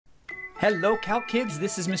Hello Calc Kids,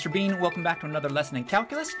 this is Mr. Bean. Welcome back to another lesson in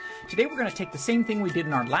calculus. Today we're going to take the same thing we did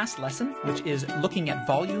in our last lesson, which is looking at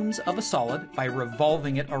volumes of a solid by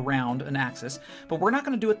revolving it around an axis. But we're not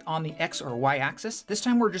going to do it on the X or Y axis. This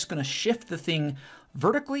time we're just going to shift the thing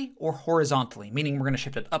vertically or horizontally, meaning we're going to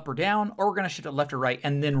shift it up or down, or we're going to shift it left or right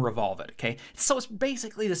and then revolve it, okay? So it's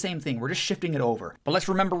basically the same thing. We're just shifting it over. But let's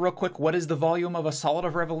remember real quick, what is the volume of a solid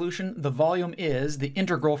of revolution? The volume is the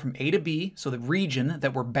integral from A to B, so the region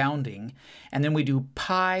that we're bounding, and then we do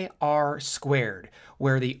pi r squared,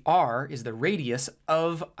 where the r is the radius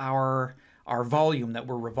of our volume that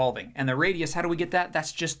we're revolving. And the radius, how do we get that?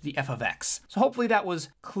 That's just the f of x. So hopefully that was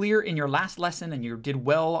clear in your last lesson and you did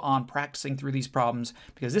well on practicing through these problems,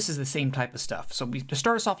 because this is the same type of stuff. So to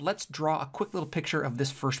start us off, let's draw a quick little picture of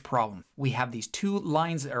this first problem. We have these two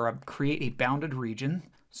lines that create a bounded region.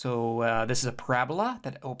 So this is a parabola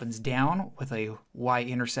that opens down with a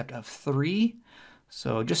y-intercept of 3.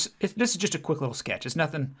 So this is just a quick little sketch. It's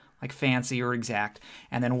nothing like fancy or exact.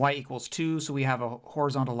 And then y equals 2, so we have a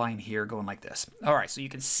horizontal line here going like this. All right, so you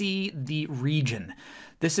can see the region.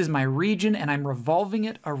 This is my region, and I'm revolving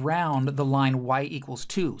it around the line y equals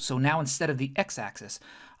 2. So now instead of the x-axis,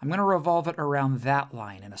 I'm going to revolve it around that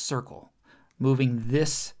line in a circle, moving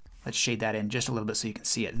this. Let's shade that in just a little bit so you can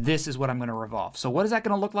see it. This is what I'm going to revolve. So what is that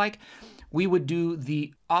going to look like? We would do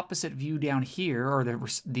the opposite view down here, or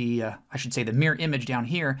I should say the mirror image down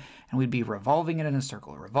here, and we'd be revolving it in a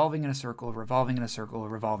circle, revolving in a circle, revolving in a circle,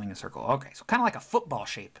 revolving in a circle. Okay, so kind of like a football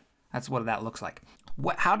shape. That's what that looks like.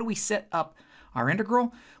 How do we set up our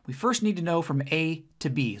integral? We first need to know from A to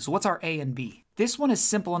B. So what's our A and B? This one is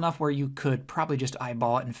simple enough where you could probably just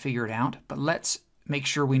eyeball it and figure it out, but let's make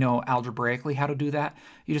sure we know algebraically how to do that.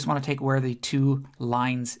 You just want to take where the two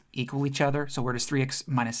lines equal each other. So where does 3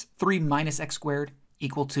 minus x squared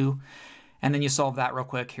equal 2? And then you solve that real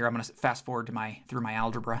quick. Here, I'm going to fast forward to through my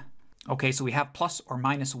algebra. Okay, so we have plus or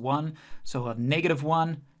minus 1. So a negative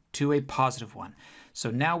 1 to a positive 1.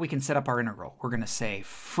 So now we can set up our integral. We're going to say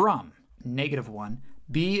from negative 1,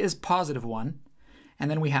 b is positive 1,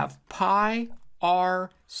 and then we have pi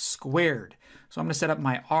r squared. So I'm going to set up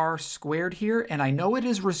my r squared here, and I know it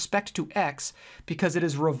is respect to x because it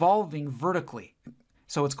is revolving vertically.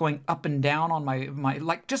 So it's going up and down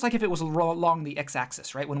on just like if it was along the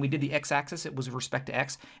x-axis, right? When we did the x-axis, it was with respect to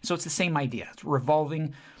x. So it's the same idea. It's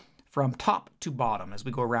revolving from top to bottom as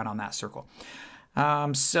we go around on that circle.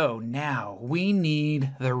 So now we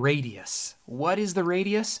need the radius. What is the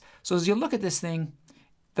radius? So as you look at this thing,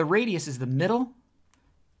 the radius is the middle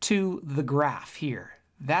to the graph here.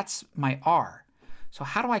 That's my r. So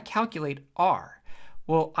how do I calculate r?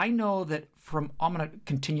 Well, I know that I'm going to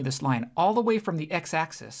continue this line all the way from the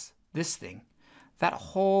x-axis, this thing, that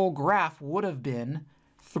whole graph would have been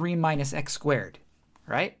 3 minus x squared,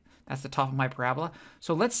 right? That's the top of my parabola.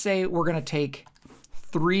 So let's say we're going to take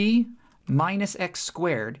 3 minus x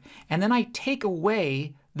squared, and then I take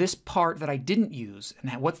away this part that I didn't use.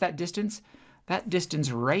 And what's that distance? That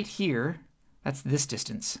distance right here, that's this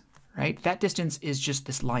distance, right? That distance is just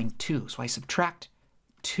this line 2. So I subtract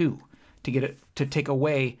 2 to get it to take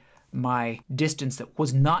away my distance that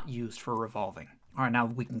was not used for revolving. All right, now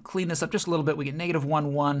we can clean this up just a little bit. We get negative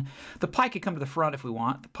 1, 1. The pi could come to the front if we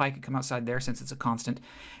want. The pi could come outside there since it's a constant.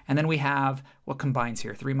 And then we have what combines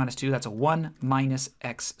here. 3 minus 2, that's a 1 minus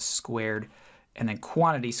x squared, and then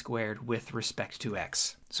quantity squared with respect to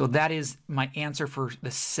x. So that is my answer for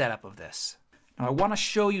the setup of this. Now I want to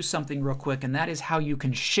show you something real quick, and that is how you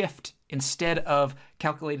can shift instead of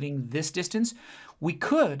calculating this distance. We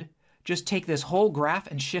could just take this whole graph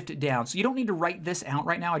and shift it down. So you don't need to write this out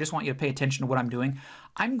right now. I just want you to pay attention to what I'm doing.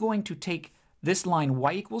 I'm going to take this line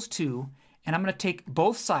y equals 2, and I'm going to take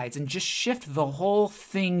both sides and just shift the whole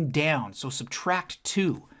thing down. So subtract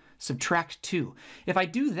 2. Subtract 2. If I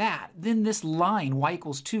do that, then this line y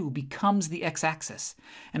equals 2 becomes the x-axis.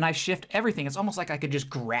 And I shift everything. It's almost like I could just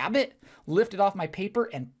grab it, lift it off my paper,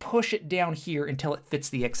 and push it down here until it fits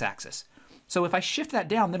the x-axis. So if I shift that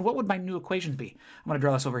down, then what would my new equations be? I'm going to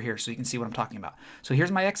draw this over here so you can see what I'm talking about. So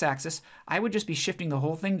here's my x-axis. I would just be shifting the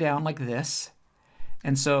whole thing down like this.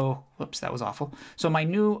 And so, whoops, that was awful.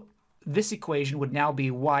 So this equation would now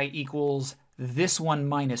be y equals this one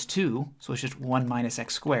minus 2. So it's just 1 minus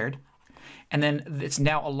x squared. And then it's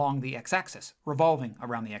now along the x-axis, revolving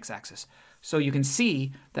around the x-axis. So you can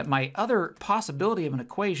see that my other possibility of an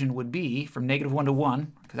equation would be from negative 1 to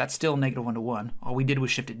 1, because that's still negative 1 to 1. All we did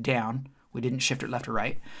was shift it down. We didn't shift it left or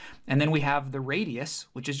right. And then we have the radius,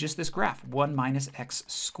 which is just this graph, 1 minus x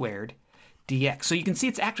squared dx. So you can see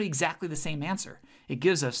it's actually exactly the same answer. It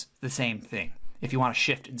gives us the same thing if you want to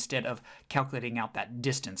shift instead of calculating out that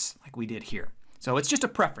distance like we did here. So it's just a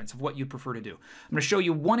preference of what you prefer to do. I'm going to show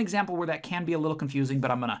you one example where that can be a little confusing,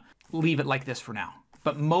 but I'm going to leave it like this for now.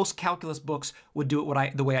 But most calculus books would do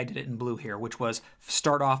it the way I did it in blue here, which was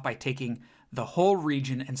start off by taking the whole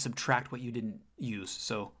region and subtract what you didn't use.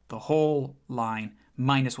 So the whole line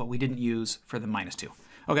minus what we didn't use for the -2.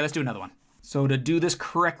 Okay, let's do another one. So to do this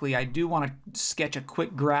correctly, I do want to sketch a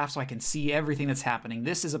quick graph so I can see everything that's happening.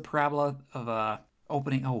 This is a parabola of a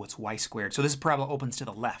opening. Oh, it's y squared. So this parabola opens to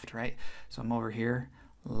the left, right? So I'm over here,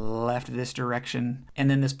 left this direction. And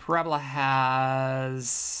then this parabola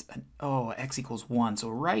has, x equals 1. So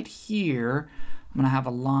right here, I'm going to have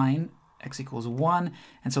a line, x equals 1.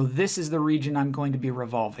 And so this is the region I'm going to be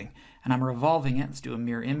revolving. And I'm revolving it. Let's do a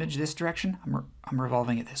mirror image this direction. I'm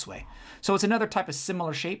revolving it this way. So it's another type of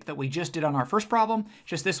similar shape that we just did on our first problem.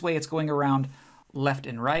 Just this way it's going around left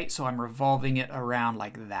and right. So I'm revolving it around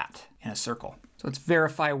like that in a circle. So let's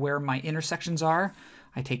verify where my intersections are.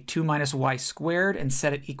 I take 2 minus y squared and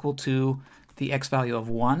set it equal to the x value of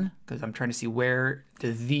 1, because I'm trying to see where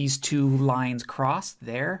do these two lines cross,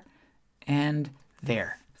 there and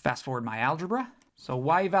there. Fast forward my algebra. So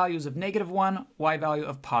y values of -1, y value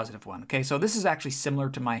of +1. Okay, so this is actually similar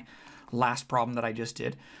to my last problem that I just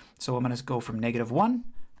did. So I'm going to go from -1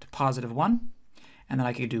 to +1, and then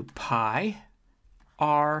I could do pi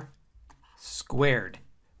r squared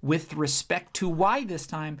with respect to y this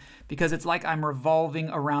time, because it's like I'm revolving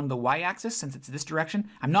around the y-axis since it's this direction.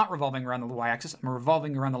 I'm not revolving around the y-axis, I'm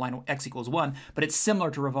revolving around the line x equals 1, but it's similar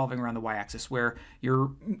to revolving around the y-axis where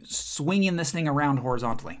you're swinging this thing around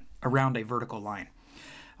horizontally, around a vertical line.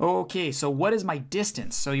 Okay, so what is my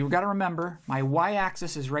distance? So you've got to remember my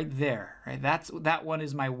y-axis is right there, right? That one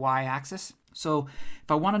is my y-axis. So if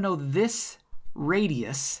I want to know this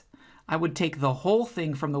radius, I would take the whole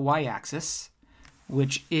thing from the y-axis,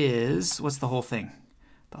 which is, what's the whole thing?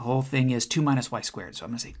 The whole thing is 2 minus y squared. So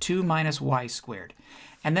I'm going to say 2 minus y squared.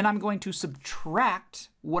 And then I'm going to subtract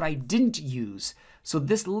what I didn't use. So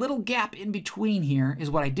this little gap in between here is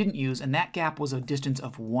what I didn't use, and that gap was a distance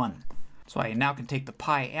of 1. So I now can take the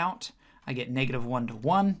pi out. I get -1 to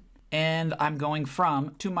 1. And I'm going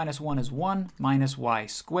from 2 minus 1 is 1 minus y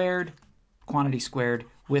squared, quantity squared,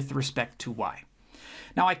 with respect to y.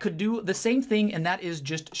 Now I could do the same thing, and that is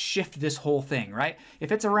just shift this whole thing, right?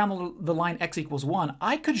 If it's around the line x equals 1,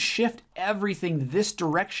 I could shift everything this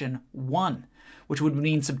direction 1, which would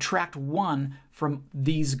mean subtract 1 from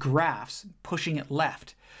these graphs, pushing it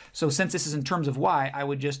left. So since this is in terms of y, I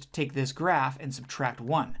would just take this graph and subtract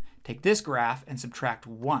 1. Take this graph and subtract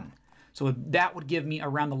 1. So that would give me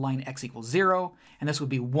around the line x equals 0, and this would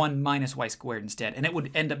be 1 minus y squared instead, and it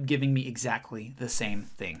would end up giving me exactly the same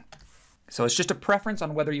thing. So it's just a preference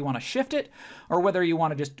on whether you want to shift it or whether you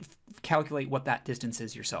want to just calculate what that distance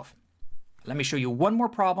is yourself. Let me show you one more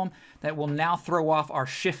problem that will now throw off our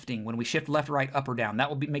shifting when we shift left, right, up, or down. That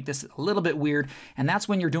will make this a little bit weird, and that's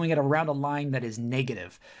when you're doing it around a line that is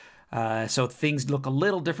negative. So things look a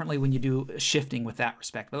little differently when you do shifting with that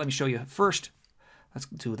respect. But let me show you first. Let's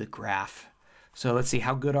do the graph. So let's see,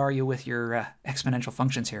 how good are you with your exponential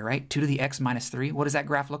functions here, right? 2 to the x minus 3. What does that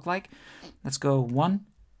graph look like? Let's go 1,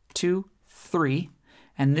 2, 3,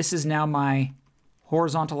 and this is now my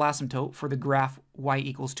horizontal asymptote for the graph y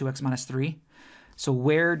equals 2x minus 3. So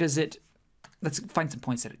where does it, let's find some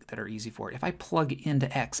points that are easy for it. If I plug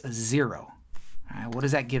into x a 0, all right, what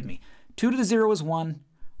does that give me? 2 to the 0 is 1,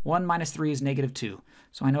 1 minus 3 is -2.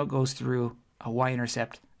 So I know it goes through a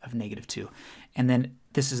y-intercept of -2. And then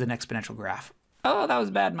this is an exponential graph. Oh, that was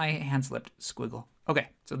bad, my hand slipped, squiggle. Okay,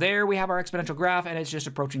 so there we have our exponential graph, and it's just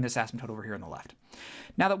approaching this asymptote over here on the left.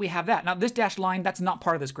 Now that we have that, now this dashed line, that's not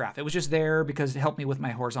part of this graph. It was just there because it helped me with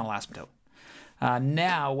my horizontal asymptote.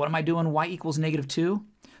 Now, what am I doing? Y equals -2.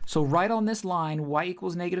 So right on this line, y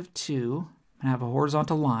equals -2. I have a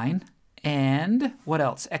horizontal line. And what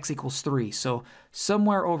else? X equals 3. So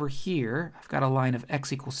somewhere over here, I've got a line of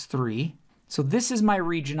x equals 3. So this is my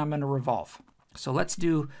region I'm going to revolve. So let's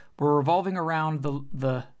do, we're revolving around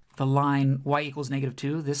the line y equals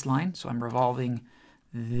 -2, this line. So I'm revolving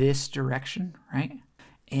this direction, right?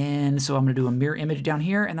 And so I'm going to do a mirror image down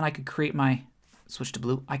here, and then I could create my, switch to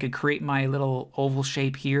blue, I could create my little oval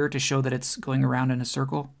shape here to show that it's going around in a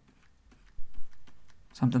circle.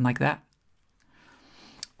 Something like that.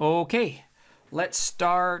 Okay, let's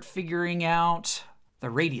start figuring out the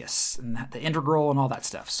radius and the integral and all that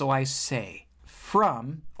stuff. So I say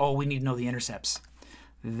from, oh, we need to know the intercepts.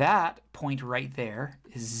 That point right there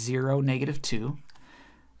is 0, -2.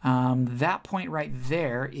 That point right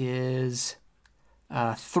there is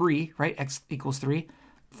 3, right? X equals 3.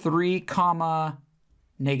 3 comma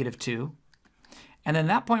 -2. And then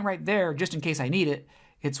that point right there, just in case I need it,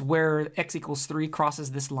 it's where x equals 3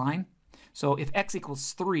 crosses this line. So if x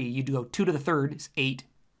equals 3, you do go 2 to the third is 8.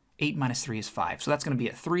 8 minus 3 is 5. So that's going to be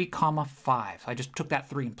at 3, 5. So I just took that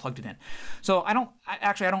 3 and plugged it in. So I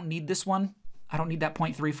don't need this one. I don't need that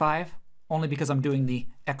 0.35, only because I'm doing the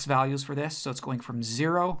x values for this. So it's going from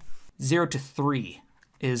 0 to 3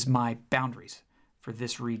 is my boundaries for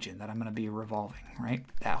this region that I'm going to be revolving, right?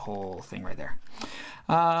 That whole thing right there.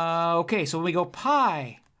 Okay, so when we go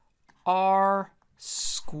pi r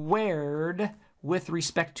squared with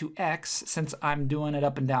respect to x, since I'm doing it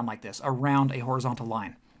up and down like this, around a horizontal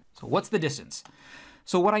line. So what's the distance?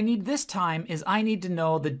 So what I need this time is I need to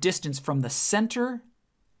know the distance from the center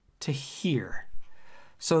to here.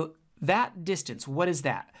 So that distance, what is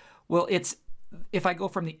that? Well, it's, if I go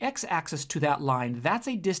from the x-axis to that line, that's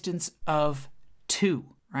a distance of 2,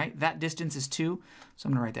 right? That distance is 2. So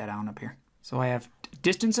I'm going to write that down up here. So I have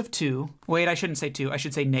distance of 2. Wait, I shouldn't say 2. I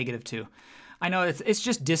should say negative 2. I know it's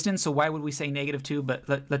just distance, so why would we say negative 2? But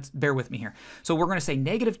let's bear with me here. So we're going to say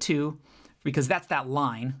negative 2 because that's that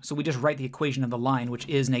line. So we just write the equation of the line, which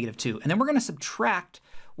is negative 2. And then we're going to subtract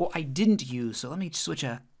what I didn't use. So let me switch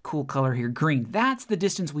a cool color here, green. That's the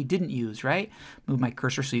distance we didn't use, right? Move my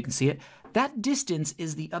cursor so you can see it. That distance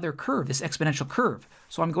is the other curve, this exponential curve.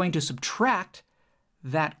 So I'm going to subtract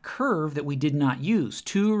that curve that we did not use,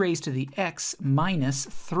 2 raised to the x minus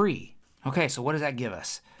 3. Okay, so what does that give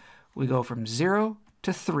us? We go from 0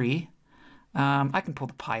 to 3. I can pull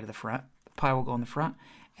the pi to the front. The pi will go in the front.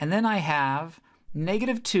 And then I have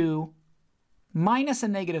negative 2 minus a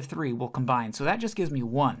negative 3 will combine. So that just gives me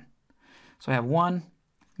 1. So I have 1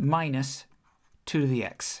 minus 2 to the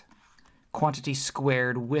x, quantity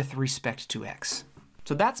squared with respect to x.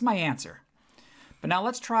 So that's my answer. But now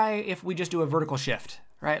let's try if we just do a vertical shift,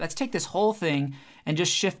 right? Let's take this whole thing and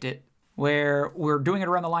just shift it where we're doing it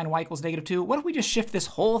around the line y equals negative 2. What if we just shift this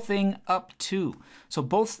whole thing up 2? So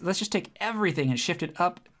let's just take everything and shift it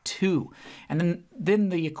up 2. And then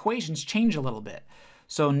the equations change a little bit.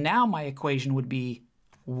 So now my equation would be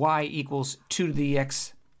y equals 2 to the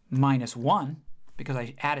x minus 1, because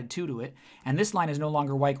I added 2 to it. And this line is no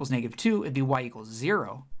longer y equals negative 2. It'd be y equals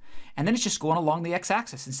 0. And then it's just going along the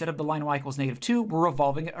x-axis. Instead of the line y equals negative 2, we're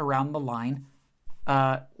revolving it around the line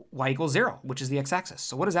y equals 0, which is the x-axis.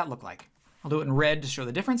 So what does that look like? I'll do it in red to show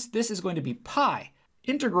the difference. This is going to be pi.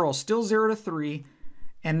 Integral, still 0 to 3.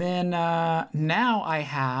 And then now I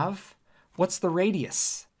have, what's the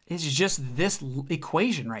radius? It's just this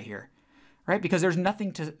equation right here, right? Because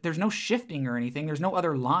there's no shifting or anything. There's no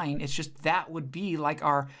other line. It's just that would be like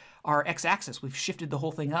our x-axis. We've shifted the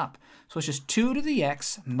whole thing up. So it's just 2 to the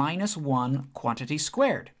x minus 1 quantity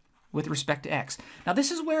squared with respect to x. Now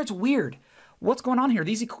this is where it's weird. What's going on here?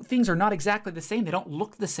 These things are not exactly the same. They don't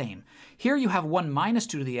look the same. Here you have 1 minus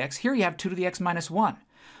 2 to the x. Here you have 2 to the x minus 1.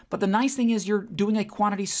 But the nice thing is you're doing a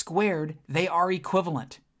quantity squared. They are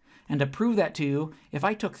equivalent. And to prove that to you, if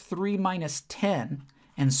I took 3 minus 10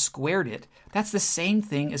 and squared it, that's the same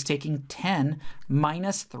thing as taking 10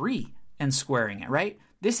 minus 3 and squaring it, right?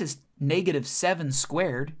 This is negative 7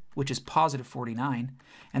 squared, which is positive 49.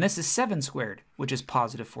 And this is 7 squared, which is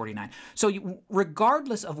positive 49. So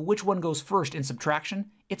regardless of which one goes first in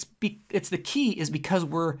subtraction, it's the key is because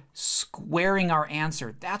we're squaring our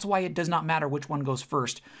answer. That's why it does not matter which one goes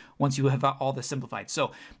first once you have all this simplified.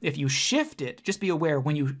 So if you shift it, just be aware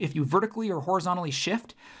if you vertically or horizontally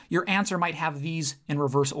shift, your answer might have these in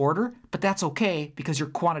reverse order, but that's okay because you're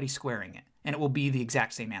quantity squaring it. And it will be the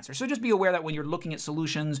exact same answer. So just be aware that when you're looking at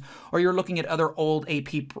solutions or you're looking at other old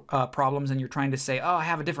AP problems and you're trying to say, oh, I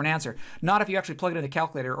have a different answer. Not if you actually plug it in the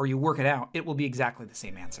calculator or you work it out. It will be exactly the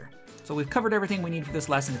same answer. So we've covered everything we need for this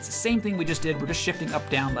lesson. It's the same thing we just did. We're just shifting up,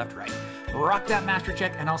 down, left, right. Rock that master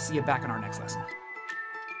check, and I'll see you back in our next lesson.